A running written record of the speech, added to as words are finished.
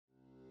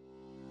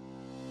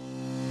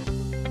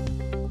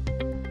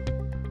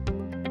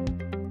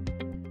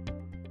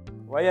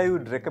Why I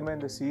would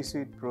recommend the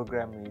C-Suite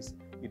program is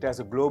it has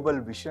a global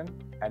vision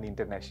and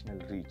international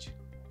reach.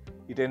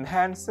 It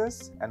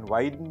enhances and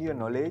widens your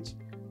knowledge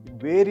in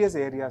various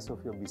areas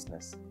of your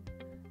business,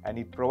 and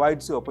it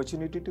provides you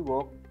opportunity to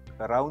work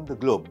around the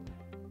globe.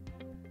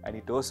 And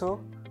it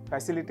also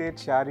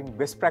facilitates sharing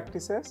best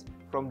practices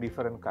from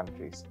different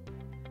countries.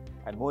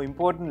 And more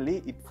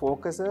importantly, it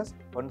focuses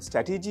on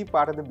strategy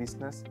part of the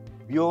business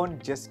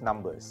beyond just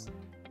numbers.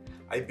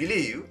 I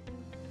believe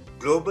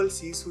Global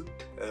C-Suite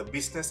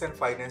Business and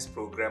Finance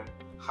Program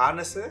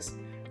harnesses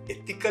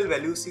ethical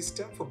value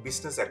system for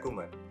business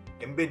acumen,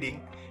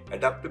 embedding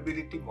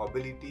adaptability,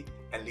 mobility,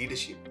 and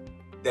leadership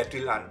that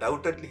will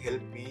undoubtedly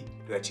help me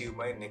to achieve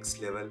my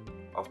next level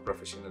of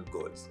professional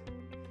goals.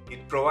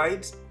 It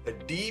provides a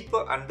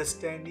deeper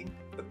understanding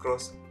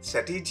across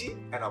strategy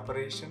and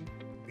operation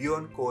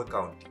beyond core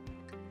accounting.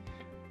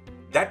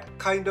 That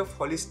kind of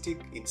holistic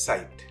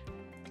insight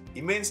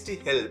immensely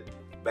helps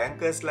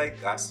bankers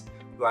like us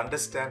to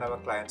understand our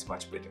clients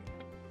much better.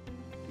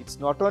 It's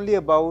not only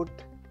about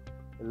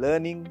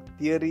learning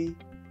theory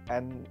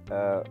and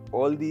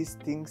all these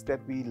things that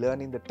we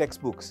learn in the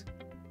textbooks.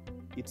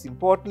 It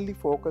importantly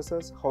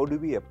focuses how do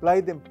we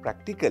apply them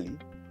practically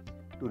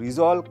to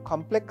resolve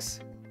complex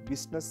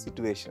business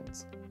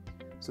situations.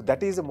 So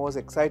that is the most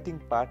exciting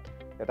part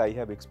that I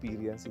have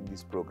experienced in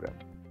this program.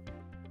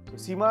 So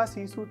CIMA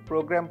C-Suite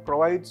program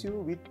provides you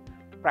with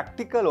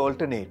practical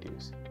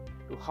alternatives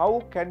to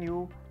how can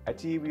you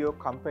achieve your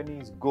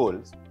company's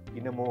goals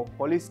in a more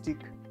holistic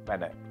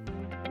manner.